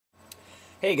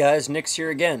Hey guys, Nick's here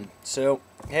again. So,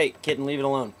 hey, kitten, leave it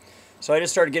alone. So I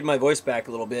just started getting my voice back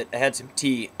a little bit. I had some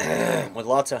tea with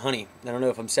lots of honey. I don't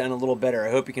know if I'm sounding a little better. I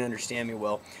hope you can understand me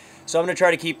well. So I'm going to try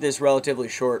to keep this relatively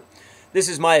short. This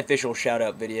is my official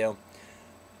shout-out video.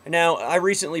 Now, I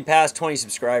recently passed 20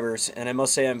 subscribers, and I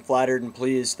must say I'm flattered and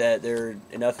pleased that there are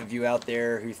enough of you out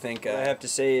there who think what I have to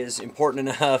say is important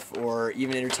enough or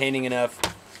even entertaining enough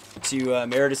to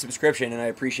merit a subscription, and I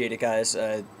appreciate it, guys.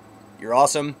 You're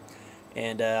awesome.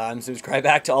 And I'm subscribed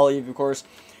back to all of you, of course.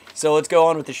 So let's go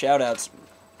on with the shout-outs.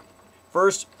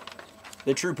 First,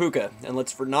 the True Puka. And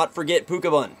let's not forget Puka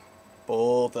Bun.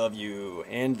 Both of you.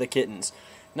 And the kittens.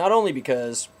 Not only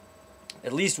because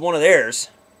at least one of theirs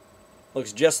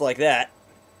looks just like that,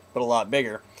 but a lot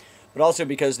bigger. But also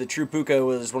because the True Puka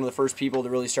was one of the first people to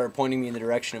really start pointing me in the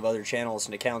direction of other channels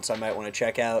and accounts I might want to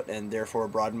check out and therefore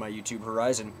broaden my YouTube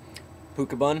horizon.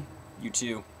 Puka Bun, you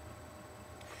too.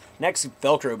 Next,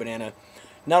 Velcro Banana.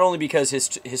 Not only because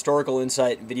his historical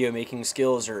insight and video making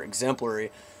skills are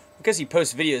exemplary, because he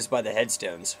posts videos by the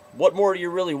headstones. What more do you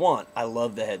really want? I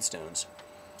love the headstones.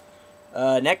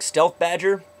 Next, Stealth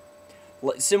Badger.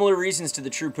 Similar reasons to the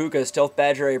True Puka. Stealth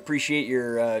Badger, I appreciate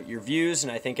your views,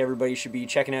 and I think everybody should be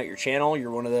checking out your channel.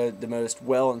 You're one of the most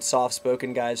well and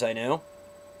soft-spoken guys I know.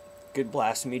 Good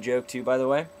blasphemy joke, too, by the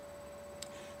way.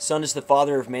 Son is the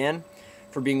father of man.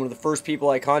 For being one of the first people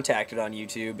I contacted on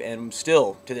YouTube, and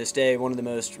still, to this day, one of the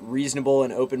most reasonable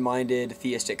and open-minded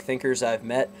theistic thinkers I've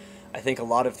met. I think a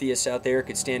lot of theists out there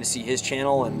could stand to see his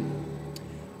channel, and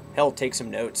hell, take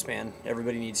some notes, man.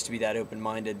 Everybody needs to be that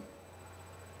open-minded.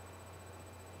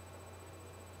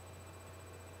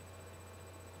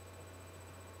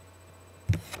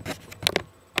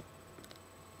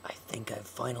 I think I've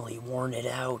finally worn it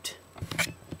out.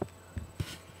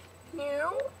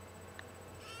 Meow.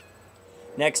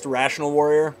 Next, Rational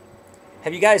Warrior.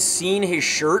 Have you guys seen his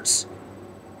shirts?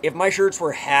 If my shirts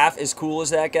were half as cool as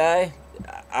that guy,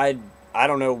 I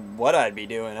don't know what I'd be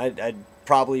doing. I'd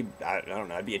probably, I don't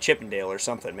know, I'd be a Chippendale or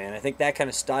something, man. I think that kind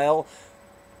of style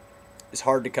is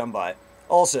hard to come by.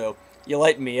 Also, you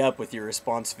lighten me up with your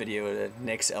response video to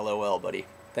Nick's LOL, buddy.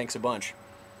 Thanks a bunch.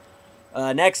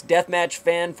 Next, Deathmatch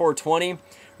Fan 420.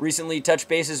 Recently touched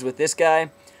bases with this guy.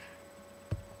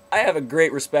 I have a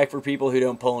great respect for people who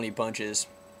don't pull any punches.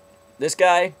 This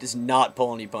guy does not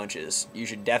pull any punches. You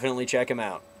should definitely check him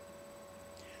out.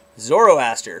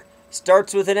 Zoroaster.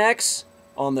 Starts with an X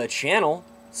on the channel.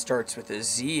 Starts with a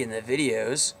Z in the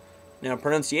videos. Now,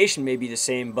 pronunciation may be the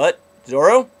same, but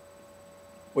Zoro?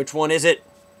 Which one is it?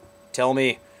 Tell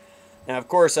me. Now, of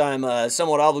course, I'm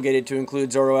somewhat obligated to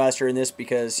include Zoroaster in this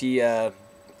because he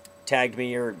tagged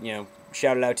me or,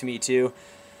 shouted out to me too.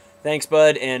 Thanks,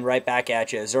 bud, and right back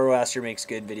at you. Zoroaster makes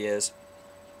good videos.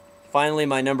 Finally,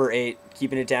 my number 8,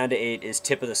 keeping it down to 8, is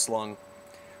Tip of the Slung.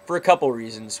 For a couple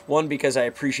reasons. One, because I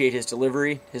appreciate his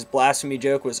delivery. His blasphemy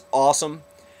joke was awesome.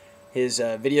 His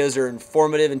videos are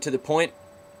informative and to the point.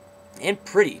 And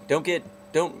pretty.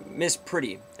 Don't miss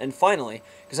pretty. And finally,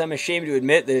 because I'm ashamed to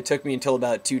admit that it took me until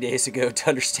about 2 days ago to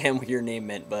understand what your name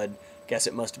meant, bud. Guess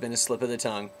it must have been a slip of the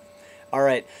tongue.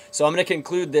 Alright, so I'm going to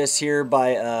conclude this here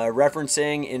by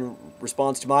referencing, in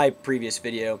response to my previous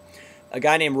video, a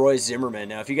guy named Roy Zimmerman.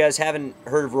 Now, if you guys haven't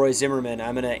heard of Roy Zimmerman,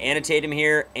 I'm going to annotate him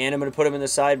here, and I'm going to put him in the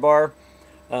sidebar.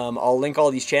 I'll link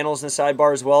all these channels in the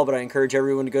sidebar as well, but I encourage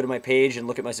everyone to go to my page and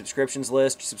look at my subscribers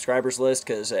list,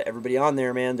 because everybody on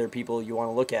there, man, they're people you want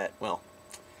to look at. Well,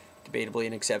 debatably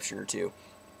an exception or two.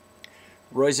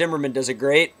 Roy Zimmerman does a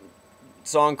great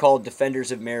song called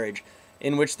Defenders of Marriage,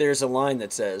 in which there's a line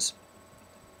that says,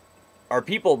 "Are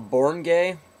people born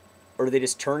gay, or do they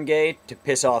just turn gay to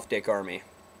piss off Dick Army?"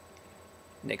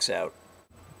 Nick's out.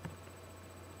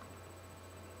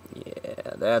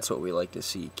 Yeah, that's what we like to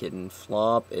see, kitten.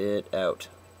 Flop it out.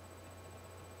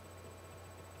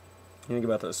 What do you think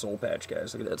about the soul patch,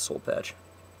 guys? Look at that soul patch.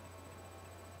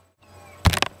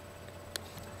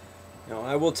 Now,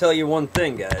 I will tell you one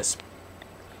thing, guys.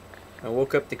 I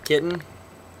woke up the kitten,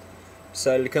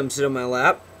 decided to come sit on my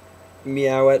lap,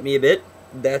 meow at me a bit.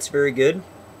 That's very good.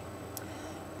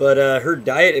 But her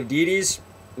diet of deities,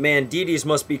 man, deities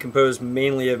must be composed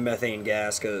mainly of methane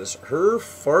gas, because her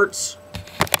farts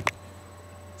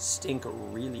stink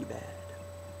really bad.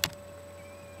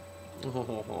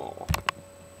 Oh.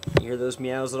 You hear those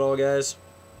meows at all, guys?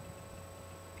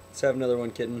 Let's have another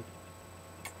one, kitten.